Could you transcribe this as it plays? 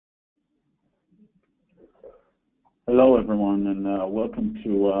Hello, everyone, and welcome to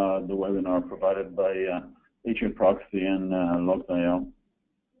the webinar provided by HAProxy and Logz.io.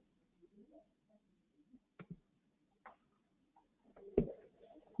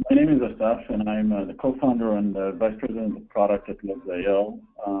 My name is Asaf, and I'm the co-founder and vice president of product at Logz.io.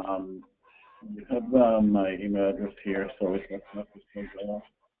 You have my email address here, so it's Logz.io.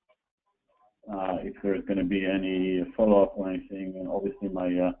 If there's going to be any follow-up or anything, and obviously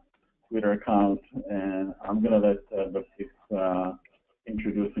my Twitter account, and I'm going to let Baptiste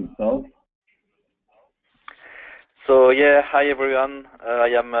introduce himself. So yeah, hi everyone. I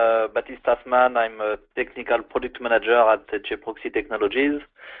am Baptiste Tasman. I'm a technical product manager at HAProxy Technologies.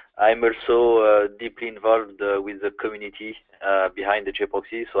 I'm also deeply involved with the community behind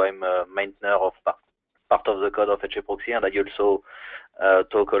HAProxy, so I'm a maintainer of part of the code of HAProxy, and I also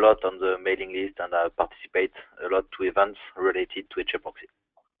talk a lot on the mailing list and participate a lot to events related to HAProxy.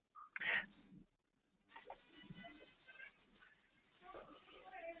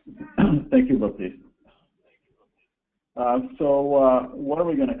 Thank you, Baptiste. What are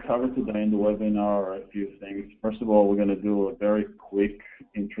we going to cover today in the webinar? Are a few things. First of all, we're going to do a very quick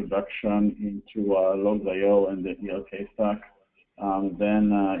introduction into Logz.io and the ELK stack,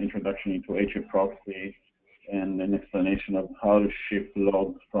 then introduction into HAProxy, and an explanation of how to shift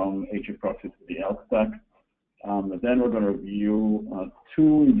logs from HAProxy to the ELK stack. Then we're going to review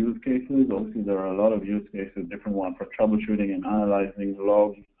two use cases. Obviously, there are a lot of use cases, different ones for troubleshooting and analyzing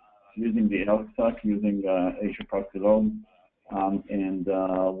logs using the ELK stack, using HAProxy logs, and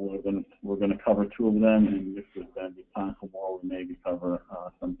we're going to cover two of them. And if there's going to be time for more, we maybe cover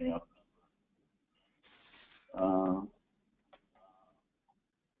something else.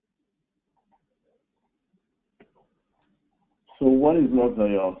 So what is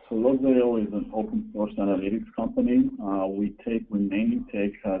Logz.io? So Logz.io is an open source analytics company. We mainly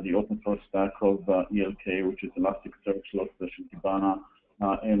take the open source stack of ELK, which is Elasticsearch, Logz.io,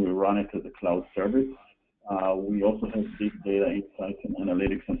 and we run it as a cloud service. We also have big data insights and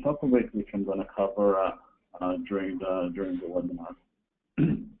analytics on top of it, which I'm going to cover during the webinar.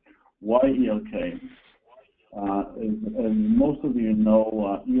 Why ELK? As most of you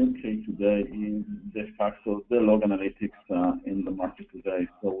know, ELK today is de facto the log analytics in the market today.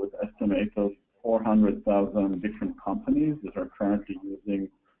 So with estimates of 400,000 different companies that are currently using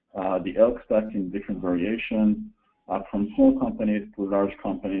the ELK stack in different variations, from small companies to large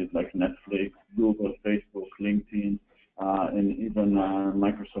companies like Netflix, Google, Facebook, LinkedIn, and even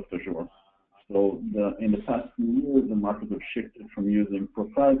Microsoft Azure. So in the past few years, the market has shifted from using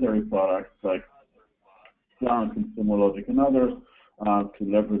proprietary products like Splunk, Consumer Logic, and others to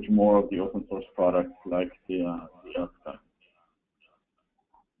leverage more of the open source products like the ELK stack.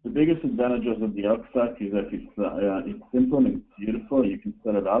 The biggest advantages of the ELK stack is that it's simple and it's beautiful. You can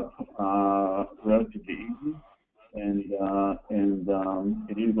set it up relatively easy. And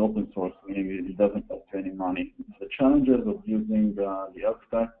it is open source, meaning it doesn't cost you any money. The challenges of using the ELK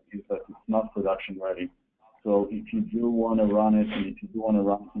stack is that it's not production ready. So if you do want to run it, and if you do want to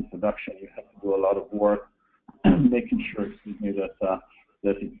run it in production, you have to do a lot of work making sure,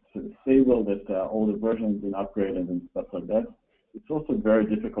 that it's stable, that all the versions have been upgraded and stuff like that. It's also very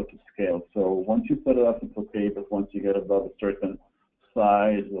difficult to scale. So once you set it up, it's okay, but once you get above a certain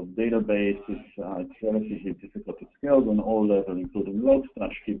size of database, it's relatively difficult to scale on all levels, including Logz,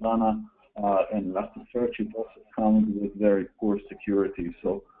 Kibana, and Elasticsearch. It also comes with very poor security.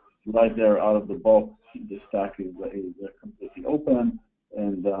 So right there, out of the box, the stack is completely open,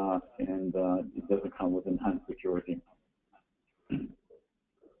 and it doesn't come with enhanced security.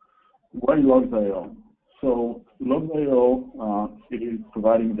 Why Logz.io? So Logz.io, it is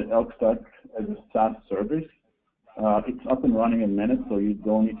providing the ELK stack as a SaaS service. It's up and running in minutes, so you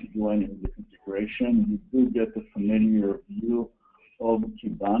don't need to do any of the configuration. You do get the familiar view of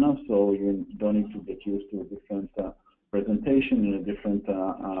Kibana, so you don't need to get used to a different presentation and a different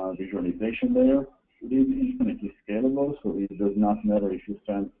visualization layer. It is infinitely scalable, so it does not matter if you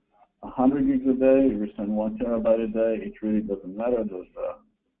spend 100 gigs a day, if you spend 1 terabyte a day, it really doesn't matter.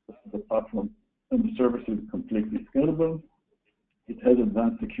 The platform and the service is completely scalable. It has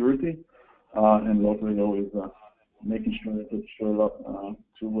advanced security, and Logz.io is making sure that it's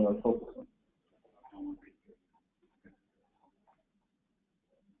to focus on.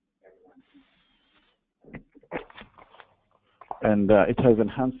 And it has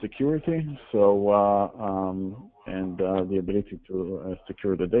enhanced security, so and the ability to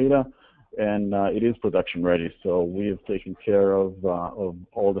secure the data, and it is production ready. So we have taken care of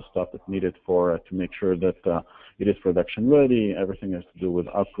all the stuff that's needed to make sure that it is production ready. Everything has to do with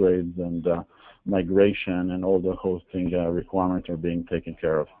upgrades and migration, and all the hosting requirements are being taken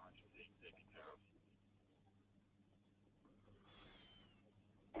care of.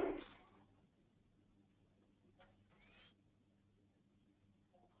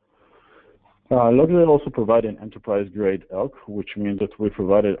 Logz.io also provide an enterprise-grade ELK, which means that we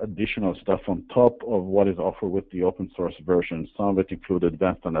provided additional stuff on top of what is offered with the open source version. Some of it include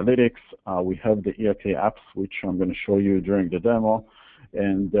advanced analytics. We have the ELK apps, which I'm going to show you during the demo,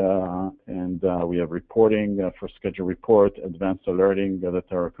 and we have reporting for schedule report, advanced alerting that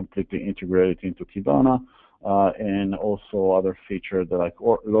are completely integrated into Kibana, and also other features like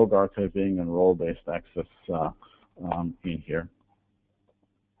log archiving and role-based access in here.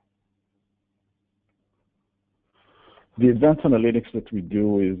 The advanced analytics that we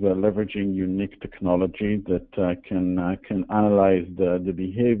do is leveraging unique technology that can analyze the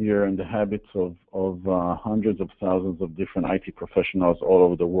behavior and the habits of hundreds of thousands of different IT professionals all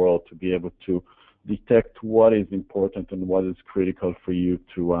over the world to be able to detect what is important and what is critical for you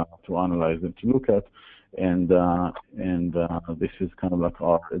to analyze and to look at. And this is kind of like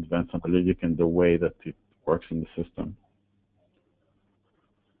our advanced analytic and the way that it works in the system.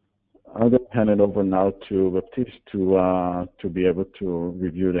 I'm going to hand it over now to Baptiste to be able to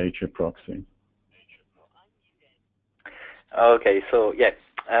review the HAProxy. Okay, so yeah,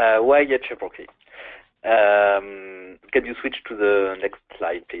 why HAProxy? Can you switch to the next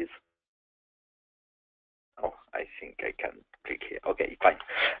slide, please? Oh, I think I can click here. Okay, fine.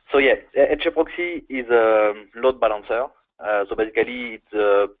 So yeah, HAProxy is a load balancer. So basically, it's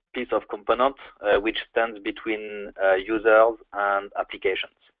a piece of component which stands between users and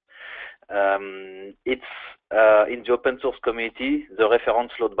applications. It's in the open source community, the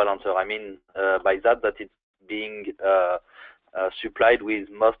reference load balancer. I mean by that it's being supplied with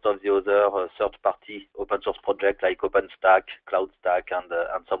most of the other third-party open source projects like OpenStack, CloudStack,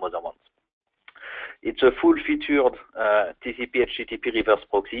 and some other ones. It's a full-featured TCP/HTTP reverse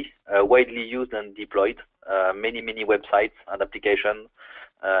proxy, widely used and deployed. Many websites and applications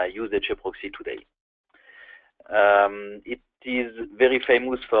use HAProxy today. It is very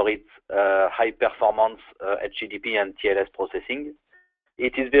famous for its high performance HTTP and TLS processing.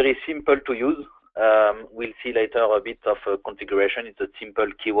 It is very simple to use. We'll see later a bit of configuration. It's a simple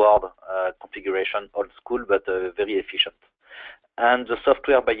keyword configuration, old school, but very efficient. And the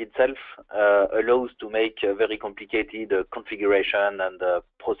software by itself allows to make a very complicated configuration and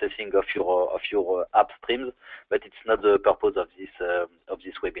processing of your app streams, but it's not the purpose of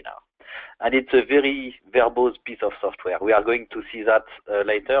this webinar. And it's a very verbose piece of software. We are going to see that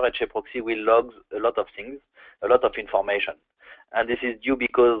later. HAProxy will log a lot of things, a lot of information. And this is due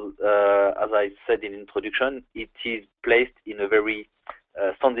because, as I said in introduction, it is placed in a very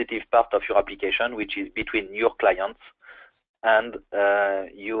sensitive part of your application, which is between your clients and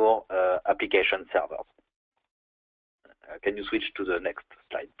your application servers. Can you switch to the next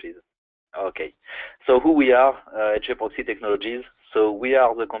slide, please? Okay. So who we are, HAProxy Technologies. So we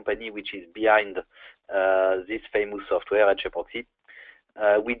are the company which is behind this famous software, HAProxy.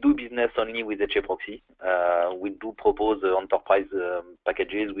 We do business only with HAProxy. We do propose enterprise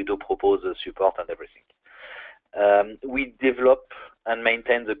packages. We do propose support and everything. We develop and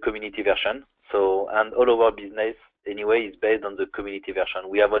maintain the community version. So, and all of our business anyway is based on the community version.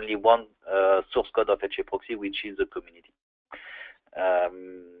 We have only one source code of HAProxy, which is the community.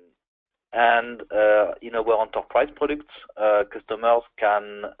 And in our enterprise products, customers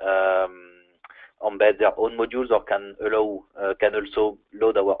can embed their own modules or can also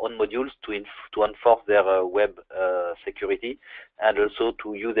load our own modules to enforce their web security and also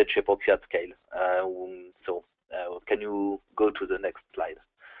to use HAProxy at scale. So can you go to the next slide?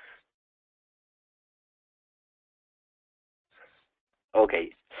 Okay,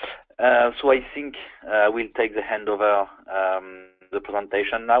 so I think we'll take the handover the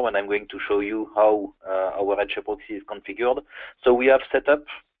presentation now, and I'm going to show you how our HAProxy is configured. So we have set up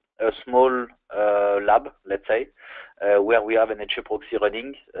a small lab, let's say, where we have an HAProxy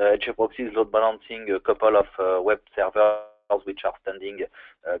running. HAProxy is load balancing a couple of web servers which are standing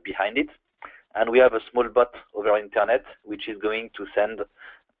behind it. And we have a small bot over internet which is going to send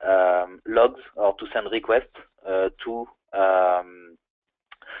logs or to send requests to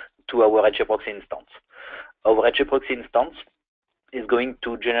our HAProxy instance. Our HAProxy instance is going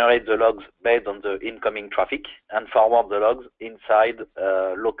to generate the logs based on the incoming traffic and forward the logs inside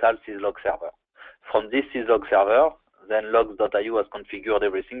local syslog server. From this syslog server, then Logz.io has configured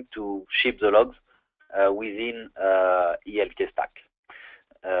everything to ship the logs within ELK stack,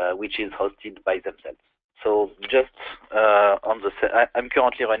 which is hosted by themselves. So just I'm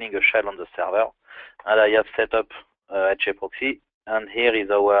currently running a shell on the server, and I have set up HAProxy, and here is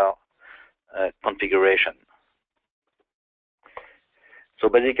our configuration. So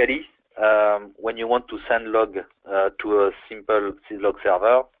basically, when you want to send log to a simple syslog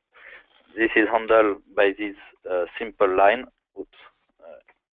server, this is handled by this simple line. Oops,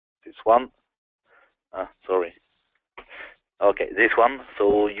 this one. Sorry. Okay, this one.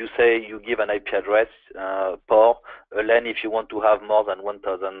 So you say you give an IP address for a LAN if you want to have more than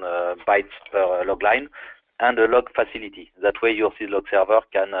 1,000 bytes per log line, and a log facility. That way your syslog server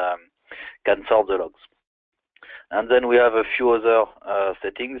can sort the logs. And then we have a few other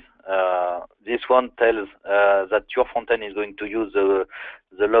settings. This one tells that your frontend is going to use the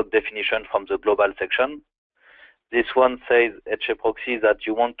log definition from the global section. This one says HAProxy that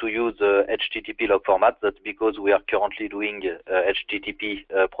you want to use HTTP log format. That's because we are currently doing HTTP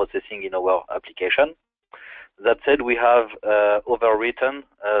processing in our application. That said, we have overwritten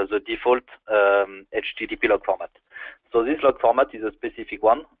the default HTTP log format. So this log format is a specific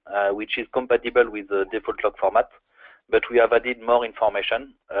one, which is compatible with the default log format, but we have added more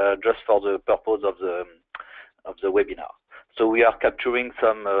information just for the purpose of the webinar. So we are capturing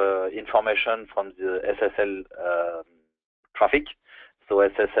some information from the SSL traffic. So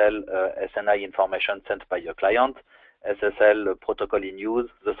SSL SNI information sent by your client, SSL protocol in use,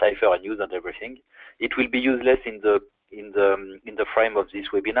 the cipher in use, and everything. It will be useless in the frame of this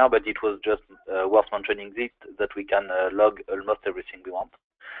webinar, but it was just worth mentioning that we can log almost everything we want.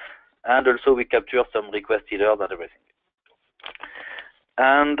 And also we capture some request headers and everything.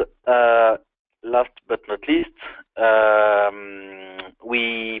 And last but not least,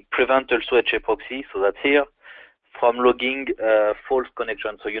 we prevent also HAProxy, so that's here, from logging false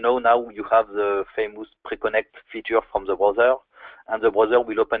connection. So you know now you have the famous pre-connect feature from the browser, and the browser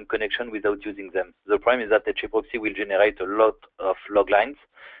will open connection without using them. The problem is that HAProxy will generate a lot of log lines,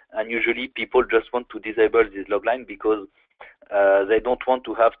 and usually people just want to disable this log line because they don't want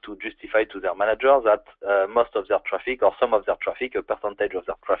to have to justify to their manager that most of their traffic, or some of their traffic, a percentage of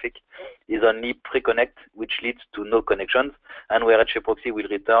their traffic, is only pre-connect, which leads to no connections, and where HAProxy will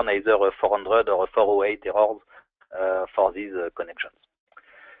return either a 400 or a 408 errors for these connections.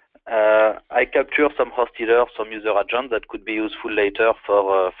 I capture some host headers, some user agents that could be useful later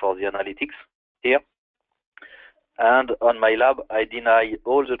for the analytics here. And on my lab, I deny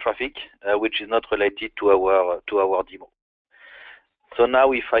all the traffic which is not related to our demo. So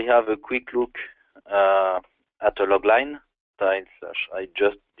now if I have a quick look at a log line, I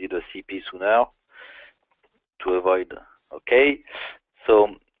just did a CP sooner to avoid. Okay, so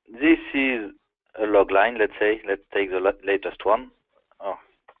this is a log line. Let's take the latest one. Oh,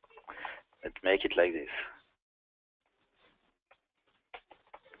 let's make it like this.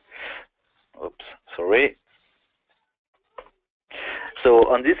 Oops, sorry. So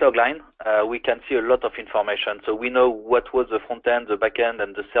on this log line, we can see a lot of information. So we know what was the front end, the back end,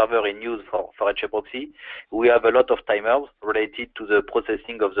 and the server in use for HAProxy. We have a lot of timers related to the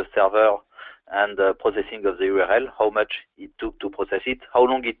processing of the server and the processing of the URL, how much it took to process it, how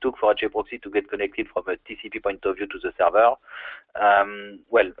long it took for HAProxy to get connected from a TCP point of view to the server.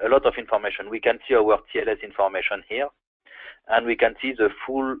 Well, a lot of information. We can see our TLS information here, and we can see the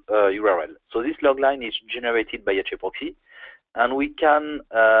full URL. So this log line is generated by HAProxy, and we can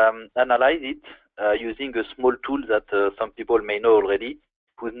analyze it using a small tool that some people may know already,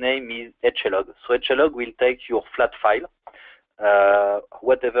 whose name is HLog. So HLog will take your flat file,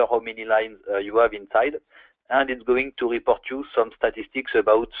 whatever how many lines you have inside, and it's going to report you some statistics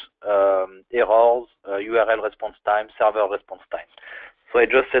about errors, URL response time, server response time. So I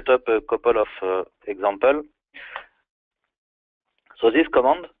just set up a couple of examples. So this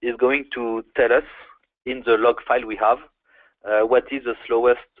command is going to tell us in the log file we have what is the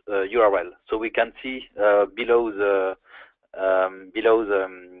slowest URL. So we can see below the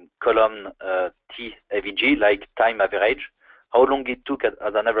column T AVG, like time average, how long it took as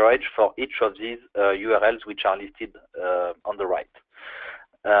an average for each of these URLs which are listed on the right.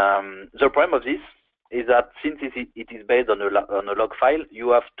 The problem of this is that since it is based on a log file,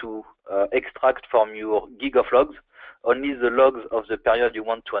 you have to extract from your gig of logs only the logs of the period you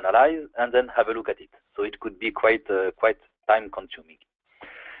want to analyze, and then have a look at it. So it could be quite time consuming.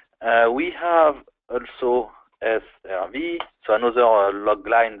 We have also SRV, so another log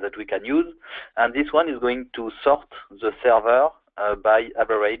line that we can use, and this one is going to sort the server by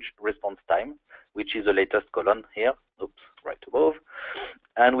average response time, which is the latest column here, oops, right above.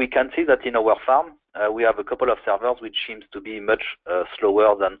 And we can see that in our farm, we have a couple of servers which seems to be much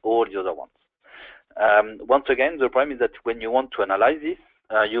slower than all the other ones. Once again, the problem is that when you want to analyze this,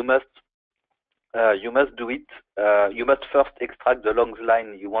 you must do it. You must first extract the logs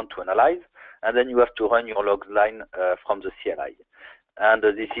line you want to analyze, and then you have to run your logs line from the CLI. And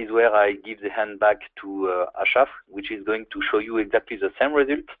this is where I give the hand back to Ashraf, which is going to show you exactly the same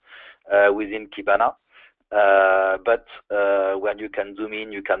result within Kibana. But when you can zoom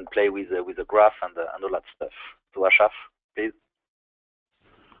in, you can play with the graph and all that stuff. So Ashraf, please.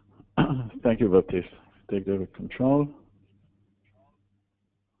 Thank you, Baptiste. take the control.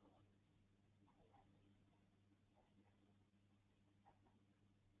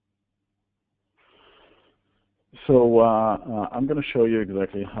 So I'm going to show you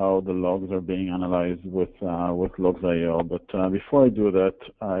exactly how the logs are being analyzed with Logz.io. But before I do that,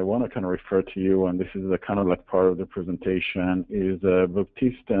 I want to kind of refer to you, and this is the kind of like part of the presentation, is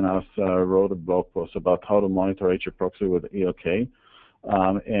Baptiste and us wrote a blog post about how to monitor HAProxy with ELK.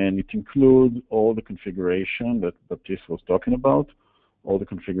 And it includes all the configuration that Baptiste was talking about, all the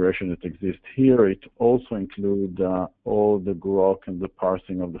configuration that exists here. It also includes all the grok and the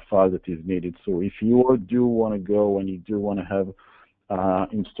parsing of the file that is needed. So if you do want to go and you do want to have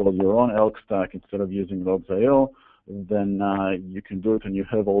installed your own ELK stack instead of using Logz.io, then you can do it, and you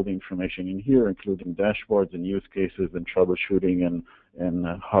have all the information in here, including dashboards and use cases and troubleshooting and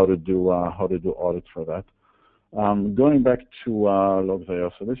how to do audits for that. Going back to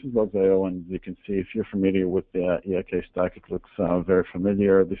Logz.io, so this is Logz.io, and you can see if you're familiar with the ELK stack, it looks very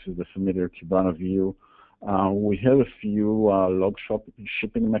familiar. This is the familiar Kibana view. We have a few log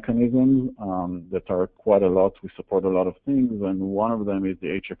shipping mechanisms that are quite a lot. We support a lot of things, and one of them is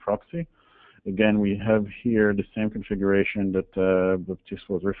the HAProxy. Again, we have here the same configuration that Baptiste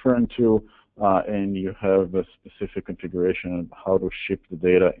was referring to, and you have a specific configuration of how to ship the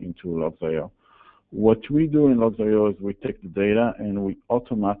data into Logz.io. What we do in Logz.io is we take the data and we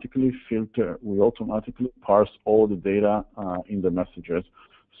automatically filter, we automatically parse all the data in the messages.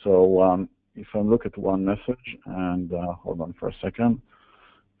 So if I look at one message, and hold on for a second,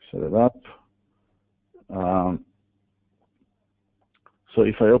 set it up. So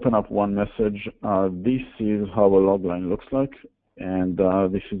if I open up one message, this is how a log line looks like, and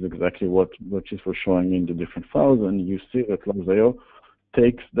this is exactly what Baptiste was showing in the different files, and you see that Logz.io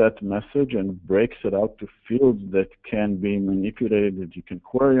takes that message and breaks it out to fields that can be manipulated, that you can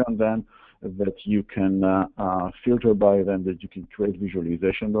query on them, that you can filter by them, that you can create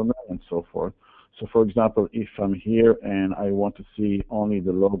visualizations on them, and so forth. So for example, if I'm here and I want to see only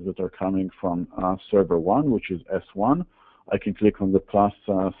the logs that are coming from server 1, which is S1, I can click on the plus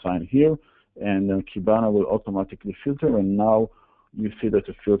sign here, and Kibana will automatically filter, and now you see that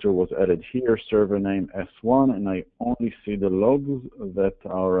the filter was added here, server name S1, and I only see the logs that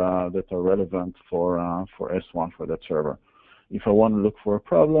are relevant for S1 for that server. If I want to look for a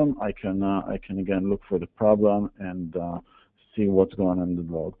problem, I can again look for the problem and see what's going on in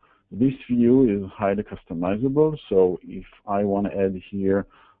the log. This view is highly customizable, so if I want to add here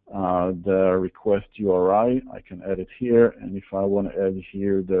the request URI, I can add it here, and if I want to add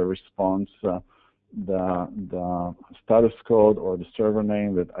here the response, the status code or the server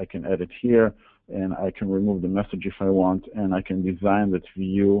name, that I can add it here, and I can remove the message if I want, and I can design that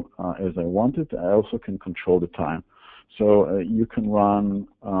view as I want it. I also can control the time. So you can run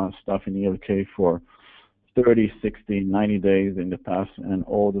stuff in ELK for 30, 60, 90 days in the past, and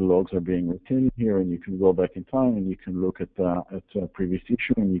all the logs are being retained here, and you can go back in time and you can look at a previous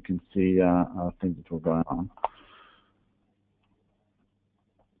issue, and you can see things that were going on.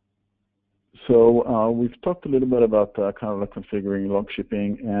 So we've talked a little bit about kind of like configuring log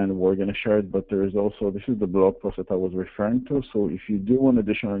shipping, and we're going to share it, but there is also, this is the blog post that I was referring to. So if you do want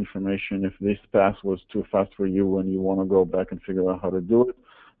additional information, if this pass was too fast for you and you want to go back and figure out how to do it,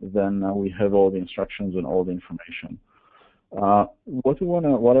 then we have all the instructions and all the information. What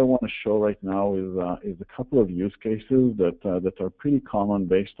I want to show right now is a couple of use cases that are pretty common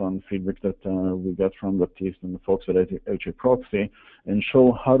based on feedback that we got from Baptiste and the folks at HAProxy, and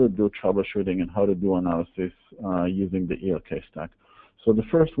show how to do troubleshooting and how to do analysis using the ELK stack. So the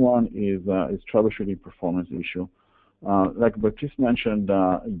first one is troubleshooting performance issue. Like Baptiste mentioned,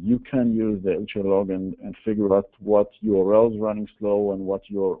 you can use the HLog and figure out what URL is running slow and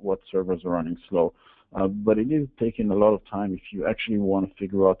what servers are running slow. But it is taking a lot of time if you actually want to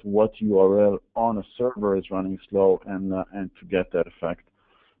figure out what URL on a server is running slow and to get that effect.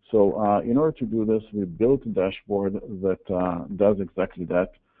 So in order to do this, we built a dashboard that does exactly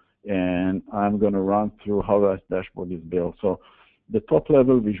that, and I'm going to run through how that dashboard is built. So the top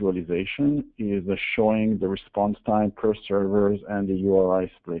level visualization is showing the response time per servers and the URI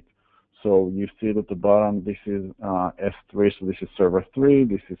split. So you see at the bottom, this is S3, so this is server 3,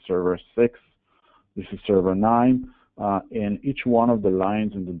 this is server 6, this is server 9, and each one of the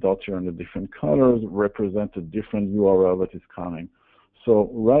lines and the dots here in the different colors represent a different URL that is coming. So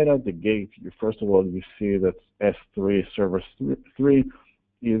right at the gate, first of all, you see that S3, server 3,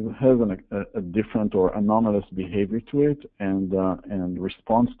 has a different or anomalous behavior to it, and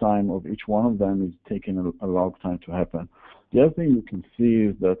response time of each one of them is taking a long time to happen. The other thing you can see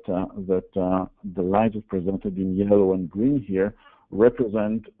is that the lines are presented in yellow and green here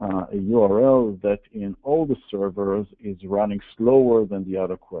represent a URL that in all the servers is running slower than the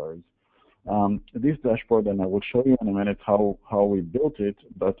other queries. This dashboard, and I will show you in a minute how we built it,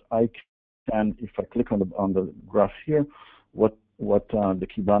 but I can, if I click on the graph here, what the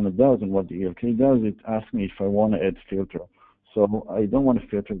Kibana does and what the ELK does, it asks me if I want to add filter. So I don't want to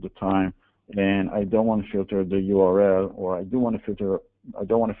filter the time, and I don't want to filter the URL, or I don't want to filter the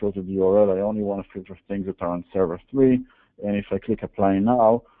URL. I only want to filter things that are on server 3. And if I click apply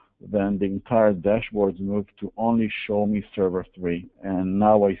now, then the entire dashboard is moved to only show me server 3. And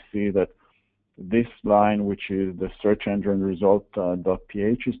now I see that this line, which is the search engine result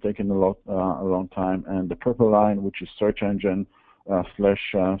 .ph, is taking a long time, and the purple line, which is search engine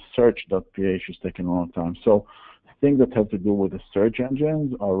 /search.ph, is taking a long time. So things that have to do with the search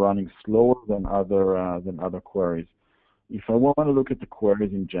engines are running slower than other queries. If I want to look at the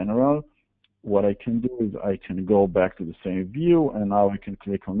queries in general, what I can do is I can go back to the same view, and now I can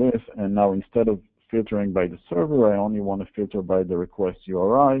click on this, and now instead of filtering by the server, I only want to filter by the request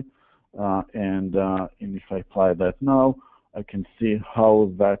URI, and if I apply that now, I can see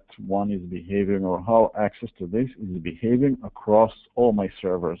how that one is behaving, or how access to this is behaving across all my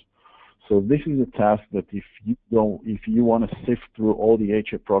servers. So this is a task that if you want to sift through all the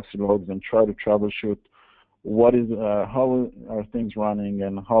HAProxy logs and try to troubleshoot how are things running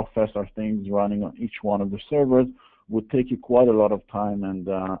and how fast are things running on each one of the servers, would take you quite a lot of time and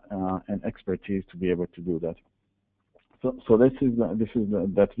expertise to be able to do that. So this is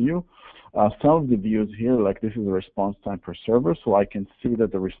that view. Some of the views here, like this is the response time per server, so I can see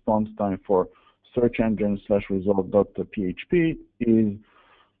that the response time for search engine /result.php is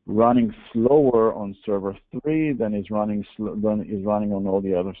running slower on server 3 than is running on all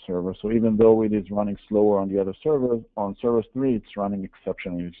the other servers. So even though it is running slower on the other servers, on server 3 it's running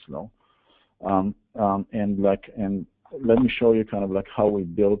exceptionally slow. And let me show you kind of like how we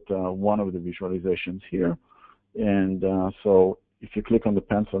built one of the visualizations here. And so if you click on the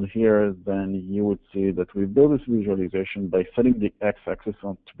pencil here, then you would see that we built this visualization by setting the x-axis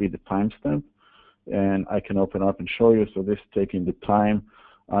to be the timestamp. And I can open up and show you. So this is taking the time.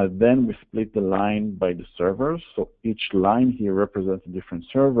 Then we split the line by the servers. So each line here represents a different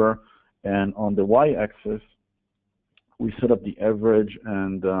server. And on the y-axis, we set up the average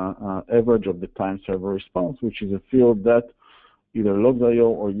and average of the time server response, which is a field that either Logz.io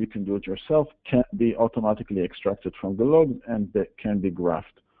or you can do it yourself can be automatically extracted from the logs and can be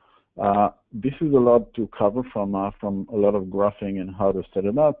graphed. This is a lot to cover from a lot of graphing and how to set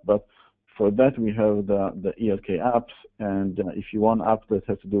it up, but for that we have the ELK apps, and if you want an app that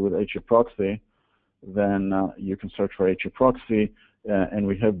has to do with HAProxy, then you can search for HAProxy, and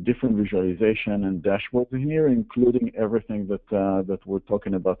we have different visualization and dashboards in here, including everything that we're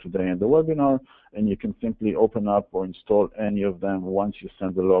talking about today in the webinar, and you can simply open up or install any of them once you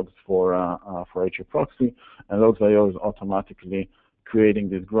send the logs for HAProxy, and Logz.io is automatically creating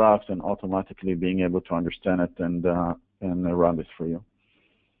these graphs and automatically being able to understand it and run this for you.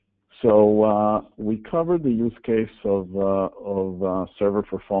 So we covered the use case of server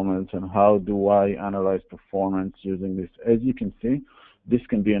performance and how do I analyze performance using this. As you can see, this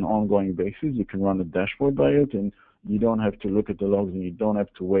can be an ongoing basis. You can run a dashboard by it, and you don't have to look at the logs, and you don't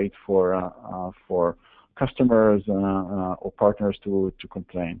have to wait for customers or partners to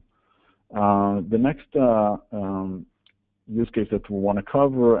complain. The next use case that we want to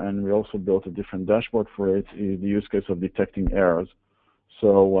cover, and we also built a different dashboard for it, is the use case of detecting errors.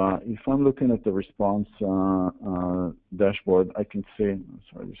 So if I'm looking at the response dashboard, I can see,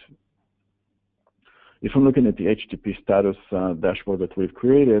 if I'm looking at the HTTP status dashboard that we've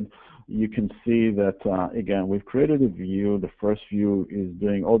created, you can see that, again, we've created a view. The first view is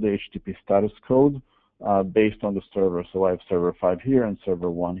doing all the HTTP status code based on the server. So I have server 5 here, and server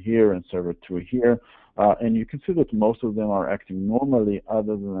 1 here, and server 2 here. And you can see that most of them are acting normally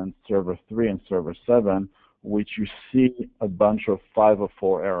other than server 3 and server 7, which you see a bunch of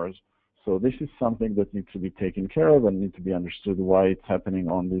 504 errors. So this is something that needs to be taken care of and needs to be understood why it's happening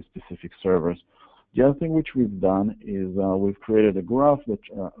on these specific servers. The other thing which we've done is we've created a graph, that,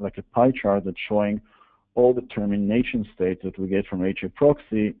 like a pie chart, that's showing all the termination states that we get from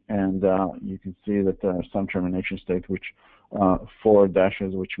HAProxy, and you can see that there are some termination states which 4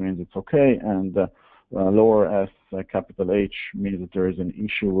 dashes, which means it's okay, and lower s, capital H, means that there is an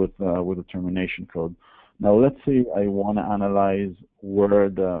issue with the termination code. Now let's say I want to analyze where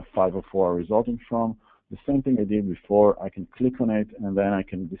the 504 are resulting from. The same thing I did before, I can click on it, and then I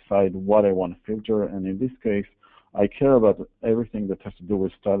can decide what I want to filter, and in this case, I care about everything that has to do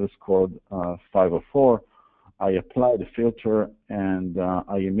with status code 504. I apply the filter, and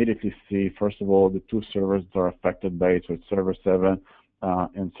I immediately see, first of all, the two servers that are affected by it, so it's server 7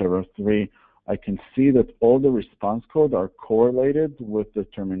 and server 3. I can see that all the response code are correlated with the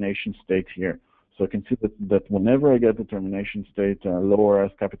termination state here. So I can see that whenever I get the termination state lower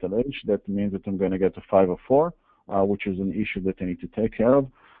S capital H, that means that I'm going to get to 504, which is an issue that I need to take care of.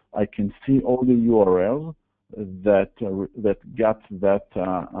 I can see all the URLs that got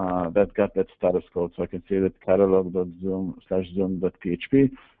that status code. So I can see that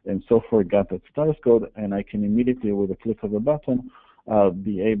catalog.zoom/zoom.php and so forth got that status code, and I can immediately, with a click of a button,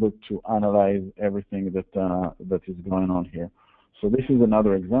 be able to analyze everything that is going on here. So this is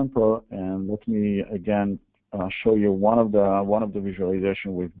another example, and let me again show you one of the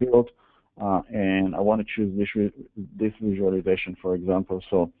visualization we've built, and I want to choose this visualization, for example.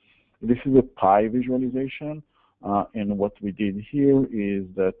 So this is a pie visualization, and what we did here is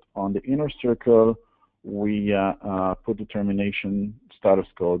that on the inner circle we put the termination status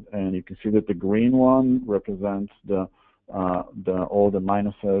code, and you can see that the green one represents all the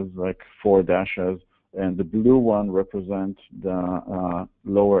minuses, like 4 dashes, and the blue one represents the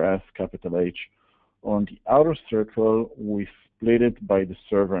lower S capital H. On the outer circle, we split it by the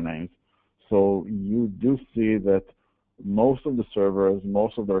server names. So you do see that most of the servers,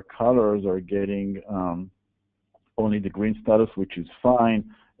 most of their colors are getting only the green status, which is fine,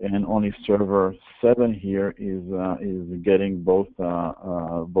 and only server 7 here is getting both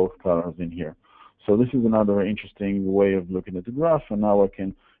colors in here. So this is another interesting way of looking at the graph, and now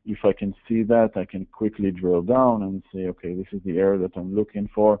if I can see that, I can quickly drill down and say, okay, this is the error that I'm looking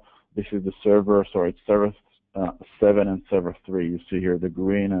for. This is the server, sorry, it's server 7 and server 3. You see here the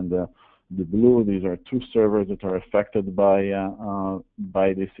green and the blue. These are two servers that are affected by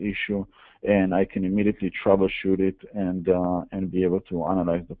this issue, and I can immediately troubleshoot it and be able to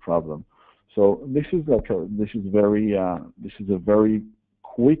analyze the problem. So this is a very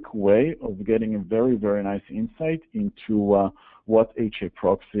quick way of getting a very, very nice insight into what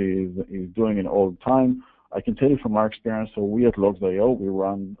HAProxy is doing in all time. I can tell you from our experience, so we at Logz.io, we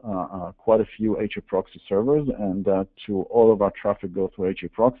run quite a few HAProxy servers, and to all of our traffic goes through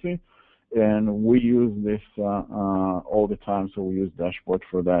HAProxy, and we use this all the time, so we use dashboard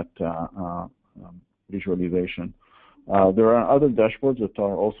for that visualization. There are other dashboards that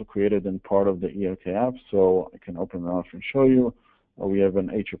are also created and part of the ELK Apps, so I can open them up and show you. We have an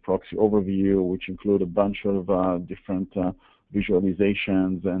HAProxy overview, which include a bunch of different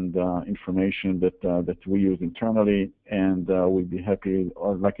visualizations and information that we use internally, and we'd be happy,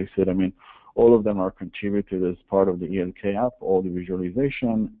 or like I said, I mean, all of them are contributed as part of the ELK app, all the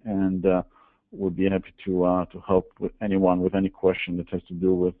visualization, and we'd be happy to help with anyone with any question that has to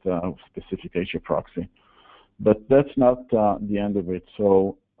do with specific HAProxy. But that's not the end of it.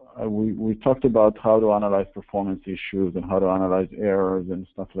 So we talked about how to analyze performance issues and how to analyze errors and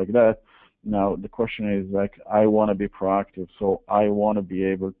stuff like that. Now the question is, like, I want to be proactive, so I want to be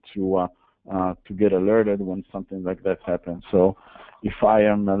able to get alerted when something like that happens. So if I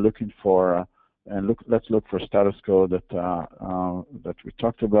am looking for, let's look for status code that we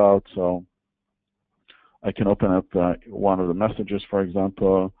talked about. So I can open up one of the messages, for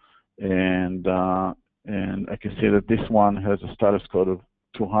example, and I can see that this one has a status code of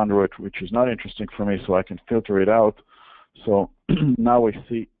 200, which is not interesting for me, so I can filter it out. So now I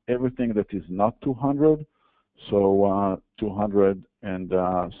see everything that is not 200. So 200, and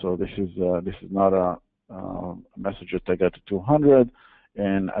so this is not a message that I got to 200,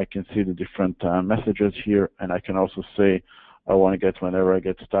 and I can see the different messages here, and I can also say I want to get, whenever I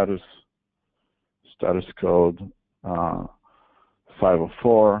get status code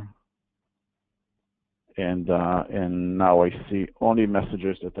 504. And now I see only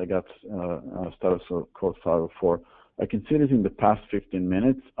messages that I got status code 504. I can see that in the past 15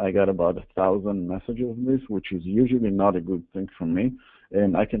 minutes, I got about 1,000 messages of this, which is usually not a good thing for me.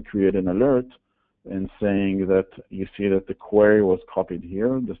 And I can create an alert and saying that you see that the query was copied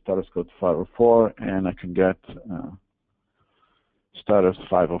here, the status code 504, and I can get status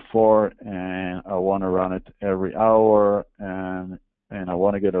 504, and I want to run it every hour, and I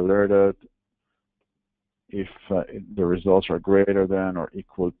want to get alerted if the results are greater than or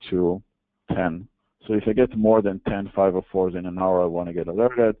equal to 10. So if I get more than 10 504s in an hour, I want to get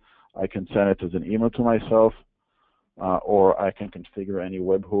alerted. I can send it as an email to myself, or I can configure any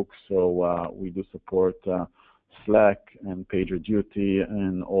webhooks. So we do support Slack and PagerDuty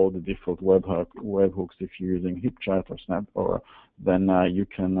and all the default webhooks. If you're using HipChat or Snap, or then you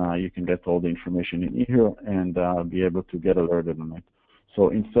can get all the information in here and be able to get alerted on it. So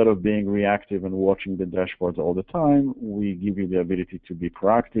instead of being reactive and watching the dashboards all the time, we give you the ability to be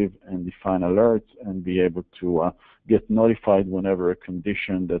proactive and define alerts and be able to get notified whenever a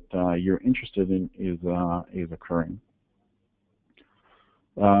condition that you're interested in is occurring.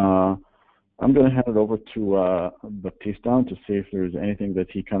 I'm going to hand it over to Batista to see if there's anything that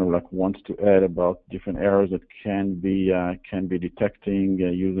he kind of like wants to add about different errors that can be detecting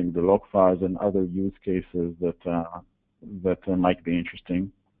using the log files and other use cases that might be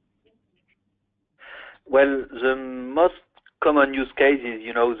interesting. Well, the most common use case is,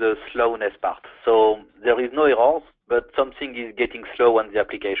 the slowness part. So there is no errors, but something is getting slow on the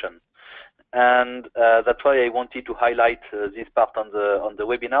application. And that's why I wanted to highlight this part on the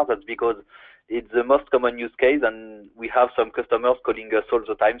webinar. That's because it's the most common use case, and we have some customers calling us all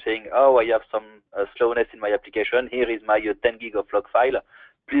the time saying, oh, I have some slowness in my application. Here is my 10 gig of log file.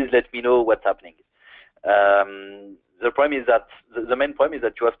 Please let me know what's happening. The problem is that the main problem is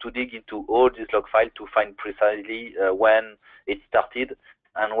that you have to dig into all these log files to find precisely when it started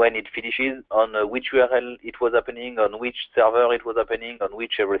and when it finishes, on which URL it was happening, on which server it was happening, on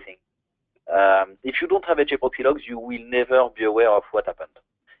which everything. If you don't have HAProxy logs, you will never be aware of what happened.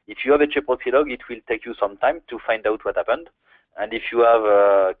 If you have HAProxy log, it will take you some time to find out what happened. And if you have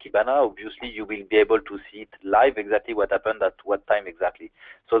Kibana, obviously you will be able to see it live exactly what happened at what time exactly.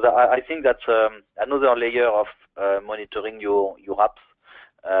 So I think that's another layer of monitoring your apps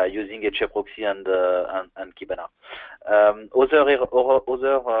using HAProxy and Kibana.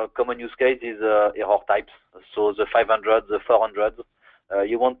 Other common use case is error types. So the 500, the 400.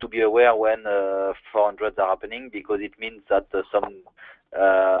 You want to be aware when 400s are happening, because it means that some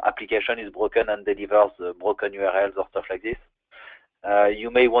application is broken and delivers broken URLs or stuff like this. You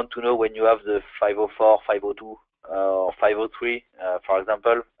may want to know when you have the 504, 502, or 503, for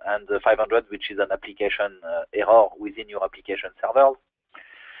example, and the 500, which is an application error within your application servers.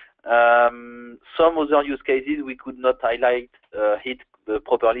 Some other use cases we could not highlight hit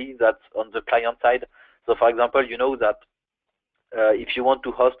properly. That's on the client side. So, for example, you know that if you want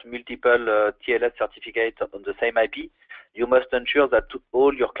to host multiple TLS certificates on the same IP, you must ensure that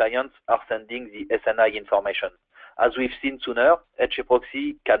all your clients are sending the SNI information. As we've seen sooner,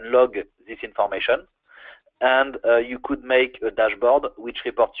 HAProxy can log this information, and you could make a dashboard which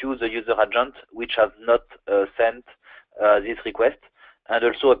reports you the user agent which has not sent this request, and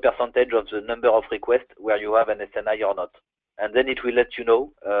also a percentage of the number of requests where you have an SNI or not. And then it will let you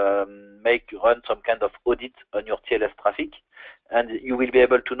know, run some kind of audit on your TLS traffic, and you will be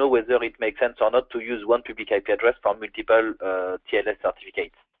able to know whether it makes sense or not to use one public IP address for multiple TLS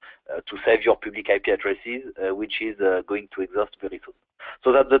certificates to save your public IP addresses, which is going to exhaust very soon.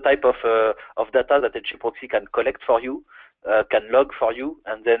 So that's the type of data that HAProxy can collect for you, can log for you,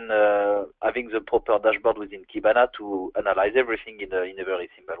 and then having the proper dashboard within Kibana to analyze everything in a very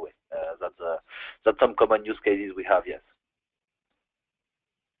simple way. That's some common use cases we have, yes.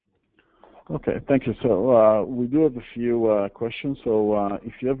 Okay, thank you. So we do have a few questions. So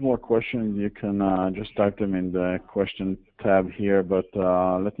if you have more questions, you can just type them in the question tab here. But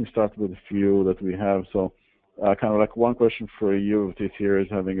let me start with a few that we have. So kind of like one question for you this here is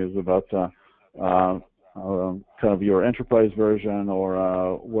about kind of your enterprise version,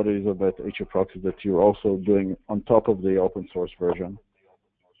 or what it is about HAProxy that you're also doing on top of the open source version.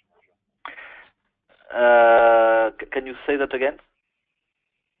 Can you say that again?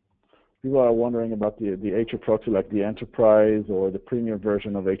 People are wondering about the HAProxy, like the enterprise or the premium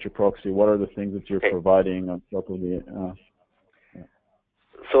version of HAProxy. What are the things that you're providing on top of the?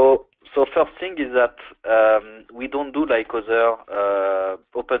 So first thing is that we don't do like other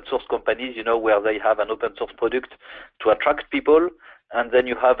open source companies, where they have an open source product to attract people, and then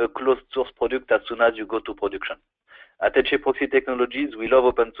you have a closed source product as soon as you go to production. At HAProxy Technologies, we love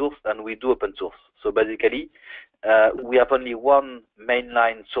open source and we do open source. So basically, we have only one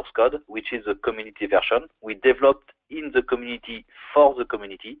mainline source code, which is a community version. We developed in the community for the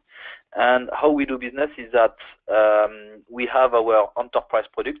community. And how we do business is that we have our enterprise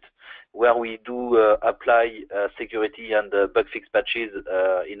product, where we do apply security and bug fix patches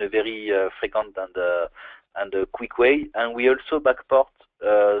in a very frequent and a quick way. And we also backport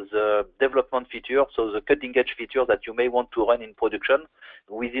the development feature, so the cutting edge feature that you may want to run in production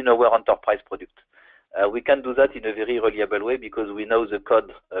within our enterprise product. We can do that in a very reliable way because we know the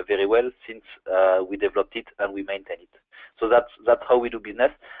code very well, since we developed it and we maintain it. So that's how we do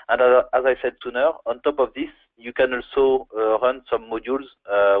business. And as I said sooner, on top of this, you can also run some modules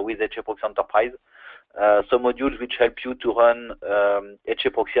with HAProxy Enterprise. some modules which help you to run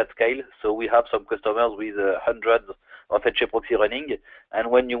HAProxy at scale. So we have some customers with hundreds of HAProxy running,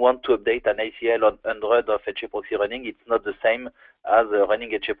 and when you want to update an ACL on 100 of HAProxy running, it's not the same as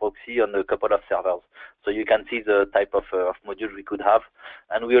running HAProxy on a couple of servers. So you can see the type of modules we could have.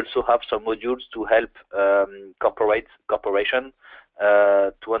 And we also have some modules to help corporation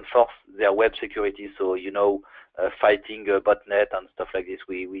to enforce their web security. So, you know, fighting botnet and stuff like this.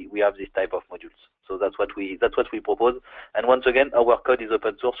 We have this type of modules. So that's what we propose. And once again, our code is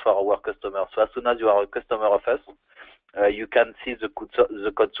open source for our customers. So as soon as you are a customer of us, you can see the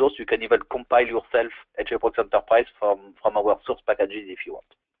code source. You can even compile yourself HAProxy Enterprise from our source packages if you want.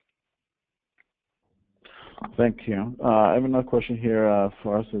 Thank you. I have another question here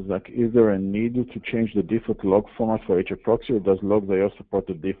for us. Is like, is there a need to change the default log format for HAProxy, or does Logz.io support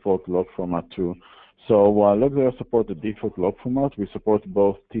the default log format too? So Logz.io support the default log format. We support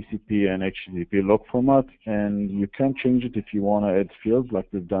both TCP and HTTP log format, and you can change it if you want to add fields like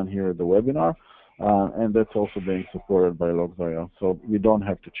we've done here at the webinar. And that's also being supported by Logz.io, so you don't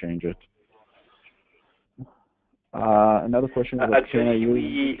have to change it. Another question is,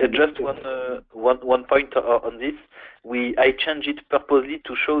 actually, just one point on this. I changed it purposely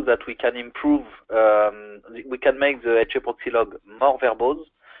to show that we can improve, we can make the HAProxy log more verbose,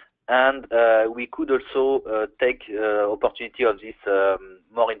 and we could also take opportunity of this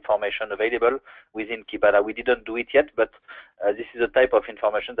more information available within Kibana. We didn't do it yet, but this is a type of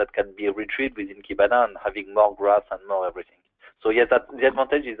information that can be retrieved within Kibana and having more graphs and more everything. So yes, the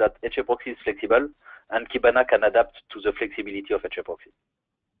advantage is that HAProxy is flexible, and Kibana can adapt to the flexibility of HAProxy.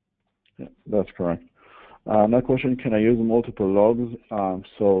 Yeah, that's correct. Another question, can I use multiple logs?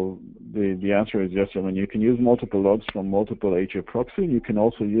 So the answer is yes. I mean, you can use multiple logs from multiple HAProxy. You can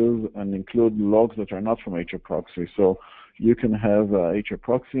also use and include logs that are not from HAProxy. So you can have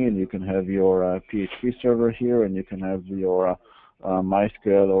HAProxy, and you can have your PHP server here, and you can have your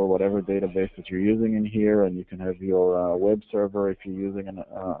MySQL or whatever database that you're using in here, and you can have your web server if you're using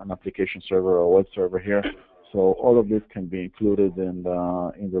an application server or a web server here. So all of this can be included in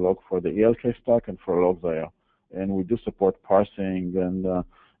the log for the ELK stack and for Logz.io. And we do support parsing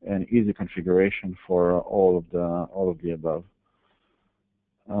and easy configuration for all of the above.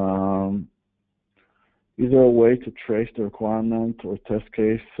 Is there a way to trace the requirement or test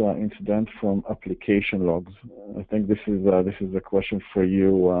case incident from application logs? I think this is a question for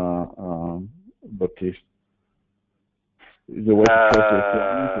you, Baptiste. Is there a way to trace the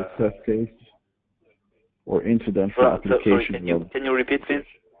requirement or test case or incident from application logs? Can you repeat, please?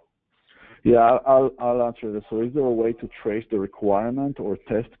 Yeah, I'll answer this. So is there a way to trace the requirement or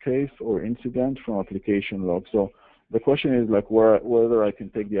test case or incident from application logs? So the question is like whether I can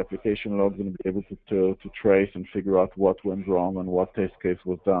take the application logs and be able to trace and figure out what went wrong and what test case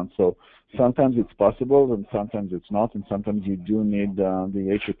was done. So sometimes it's possible and sometimes it's not, and sometimes you do need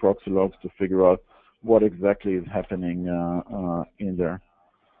the HAProxy logs to figure out what exactly is happening in there.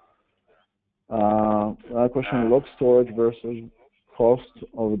 Another question, log storage versus cost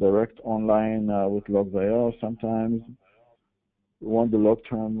of direct online with Logz.io. Sometimes we want the log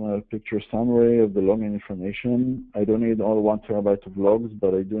term picture summary of the login information. I don't need all 1 terabyte of logs,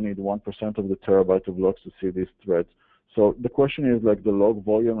 but I do need 1% of the terabyte of logs to see these threads. So the question is like the log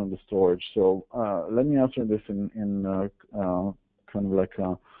volume and the storage. So let me answer this in kind of like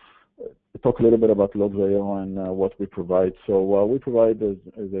talk a little bit about Logz.io and what we provide. So we provide, as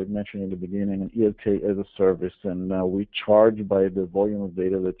I mentioned in the beginning, an ELK as a service, and we charge by the volume of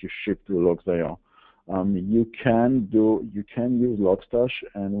data that you ship to Logz.io. You can use Logstash,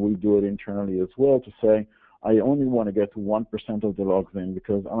 and we do it internally as well to say, I only want to get 1% of the logs in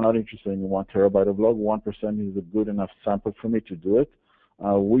because I'm not interested in 1 terabyte of log. 1% is a good enough sample for me to do it.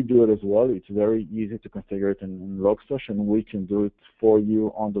 We do it as well. It's very easy to configure it in Logstash, and we can do it for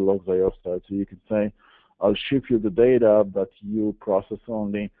you on the Logz.io side. So you can say, I'll ship you the data, but you process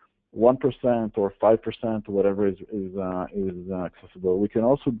only 1% or 5% or whatever is accessible. We can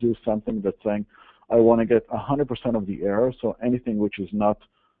also do something that's saying, I want to get 100% of the error, so anything which is not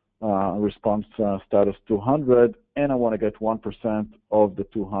response status 200, and I want to get 1% of the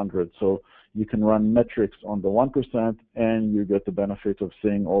 200. So you can run metrics on the 1%, and you get the benefit of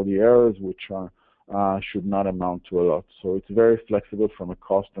seeing all the errors, which should not amount to a lot. So it's very flexible from a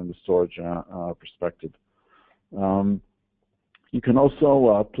cost and the storage perspective. You can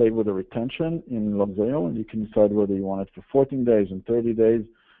also play with the retention in Logz.io, and you can decide whether you want it for 14 days and 30 days,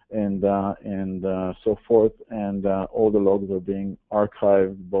 and so forth. And all the logs are being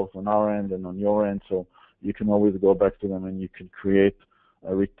archived both on our end and on your end, so you can always go back to them, and you can create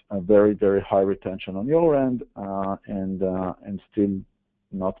a very, very high retention on your end, and still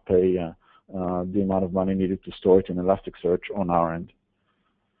not pay the amount of money needed to store it in Elasticsearch on our end.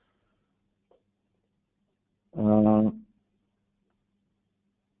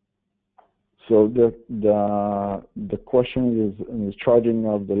 So the question is charging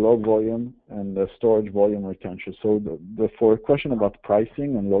of the log volume and the storage volume retention. So for a question about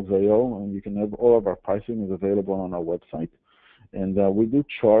pricing and Logz.io, and you can have all of our pricing is available on our website. And we do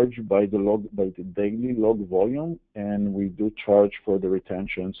charge by the daily log volume, and we do charge for the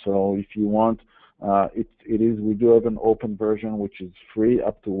retention. So if you want, we do have an open version which is free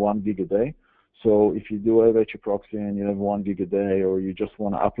up to 1 gig a day. So if you do have HAProxy and you have 1 gig a day, or you just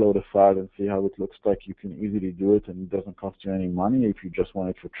want to upload a file and see how it looks like, you can easily do it, and it doesn't cost you any money if you just want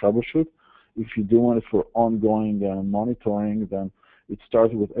it for troubleshoot. If you do want it for ongoing monitoring, then it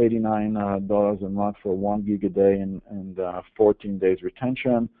starts with $89 a month for 1 gig a day and 14 days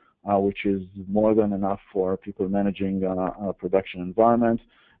retention, which is more than enough for people managing a production environment.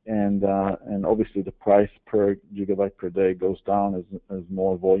 And obviously the price per gigabyte per day goes down as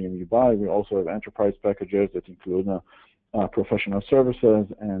more volume you buy. We also have enterprise packages that include professional services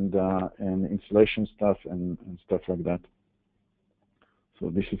and installation stuff and stuff like that.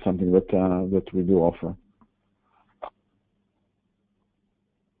 So this is something that we do offer.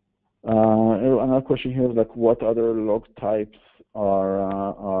 Another question here is like, what other log types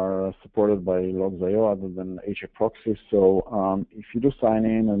are supported by Logz.io other than HAProxy? So if you do sign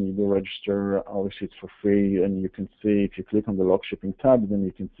in and you do register, obviously it's for free, and you can see, if you click on the log shipping tab, then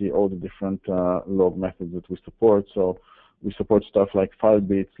you can see all the different log methods that we support. So we support stuff like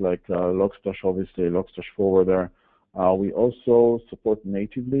FileBits, like Logstash, obviously, Logstash Forwarder. We also support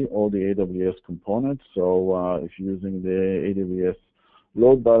natively all the AWS components. So if you're using the AWS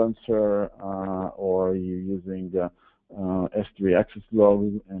load balancer, or you're using S3 access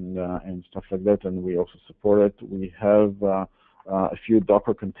logs and stuff like that, and we also support it. We have a few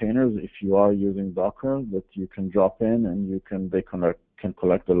Docker containers, if you are using Docker, that you can drop in, and they can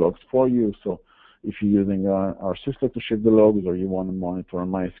collect the logs for you. So if you're using our system to ship the logs, or you want to monitor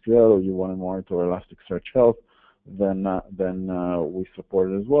MySQL, or you want to monitor Elasticsearch Health, then we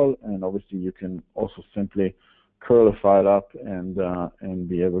support it as well. And obviously you can also simply curl a file up and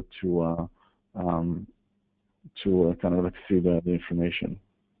be able to kind of like see the information.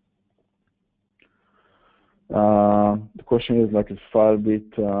 The question is like, is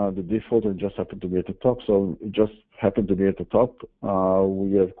FileBit the default, or just happened to be at the top? So it just happened to be at the top.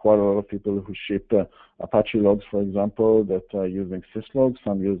 We have quite a lot of people who ship Apache logs, for example, that are using syslogs.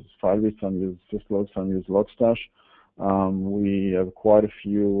 Some use FileBit, some use syslogs, some use Logstash. We have quite a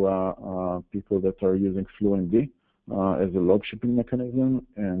few people that are using FluentD as a log shipping mechanism,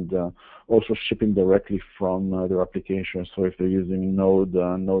 and also shipping directly from their application. So if they're using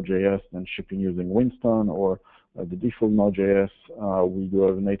Node.js, then shipping using Winston, or the default Node.js, we do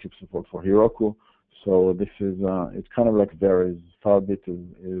have native support for Heroku. So this is it kind of like varies. FileBit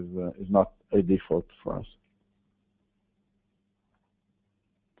is not a default for us.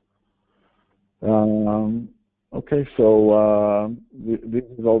 Okay, so this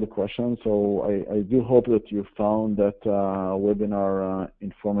is all the questions. So I do hope that you found that webinar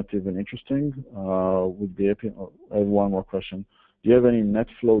informative and interesting. Would be happy. I have one more question. Do you have any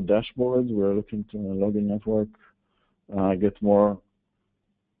NetFlow dashboards? We're looking to login network, get more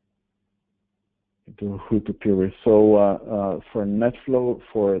into who to peer with. So for NetFlow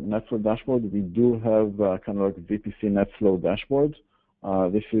dashboard, we do have kind of like VPC NetFlow dashboards.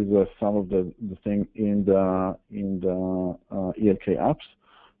 This is some of the thing in the ELK apps.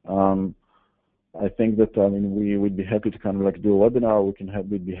 I think that we would be happy to kind of like do a webinar.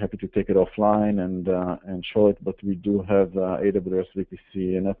 We'd be happy to take it offline and show it. But we do have AWS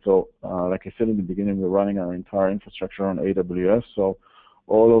VPC and NetFlow. Like I said in the beginning, we're running our entire infrastructure on AWS. So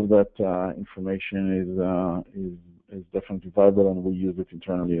all of that information is definitely viable, and we use it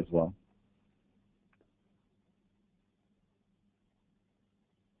internally as well.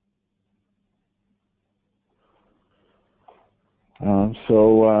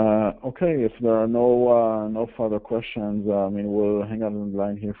 Okay, if there are no further questions, we'll hang out on the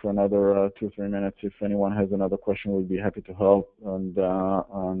line here for another 2 or 3 minutes. If anyone has another question, we'll be happy to help. And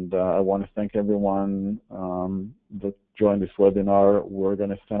I want to thank everyone that joined this webinar. We're going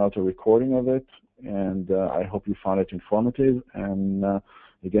to send out a recording of it, and I hope you found it informative. And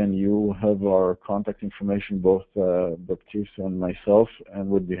again, you have our contact information, both Keith and myself, and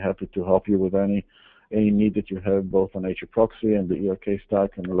we'd be happy to help you with any need that you have, both on HAProxy and the ELK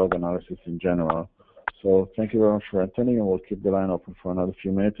stack and the log analysis in general. So thank you very much for attending, and we'll keep the line open for another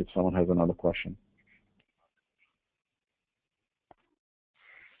few minutes if someone has another question.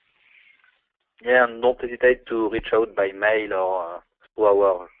 Yeah, and don't hesitate to reach out by mail or to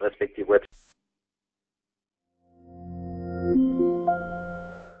our respective websites.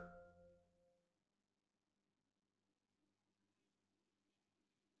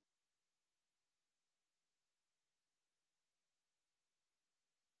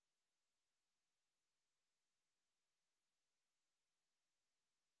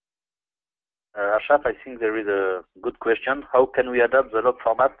 Ashraf, I think there is a good question. How can we adapt the log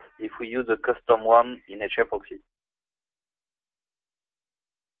format if we use a custom one in HAProxy?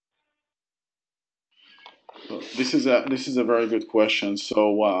 This is a very good question.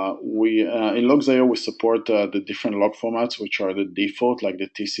 So we in Logz.io we support the different log formats, which are the default, like the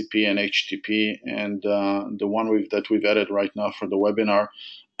TCP and HTTP, and the one that we've added right now for the webinar.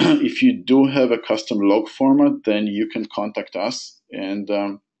 If you do have a custom log format, then you can contact us, and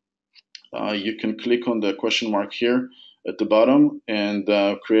you can click on the question mark here at the bottom and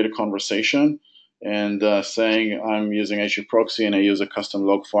create a conversation and saying I'm using HAProxy and I use a custom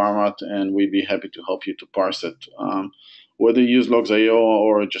log format, and we'd be happy to help you to parse it. Whether you use Logz.io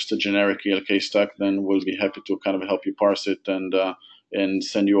or just a generic ELK stack, then we'll be happy to kind of help you parse it and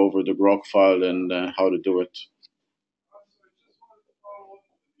send you over the grok file and how to do it.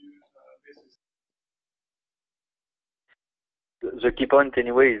 The key point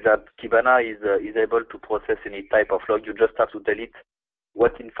anyway is that Kibana is able to process any type of log. You just have to tell it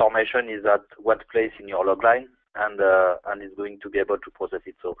what information is at what place in your log line, and it's going to be able to process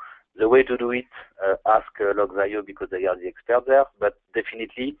it. So the way to do it, ask Logz.io because they are the experts there, but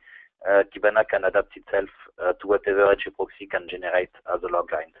definitely Kibana can adapt itself to whatever HAProxy can generate as a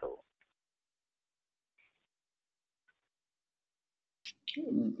log line. So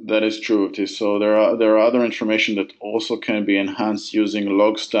that is true. So there are other information that also can be enhanced using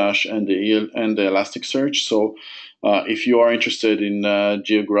Logstash and the Elasticsearch. So if you are interested in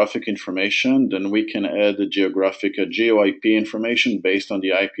geographic information, then we can add the geographic GeoIP information based on the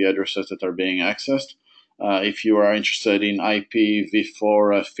IP addresses that are being accessed. If you are interested in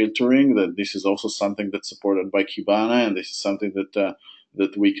IPv4 filtering, that this is also something that's supported by Kibana, and this is something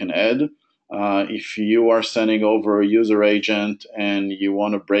that we can add. If you are sending over a user agent and you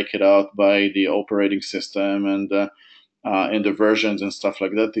want to break it out by the operating system and the versions and stuff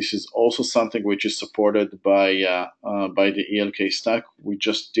like that, this is also something which is supported by the ELK stack. We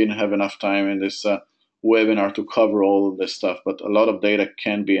just didn't have enough time in this webinar to cover all of this stuff, but a lot of data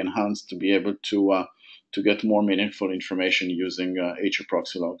can be enhanced to be able to get more meaningful information using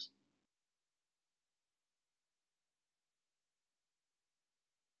HAProxy logs.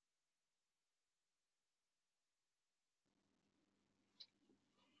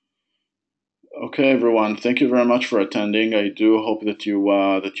 Okay, everyone. Thank you very much for attending. I do hope that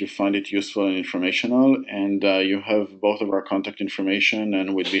you find it useful and informational, and you have both of our contact information.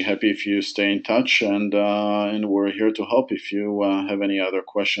 And we'd be happy if you stay in touch. And we're here to help if you have any other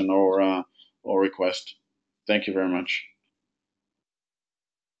question or request. Thank you very much.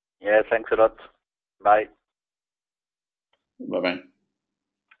 yeah, thanks a lot. Bye. Bye bye.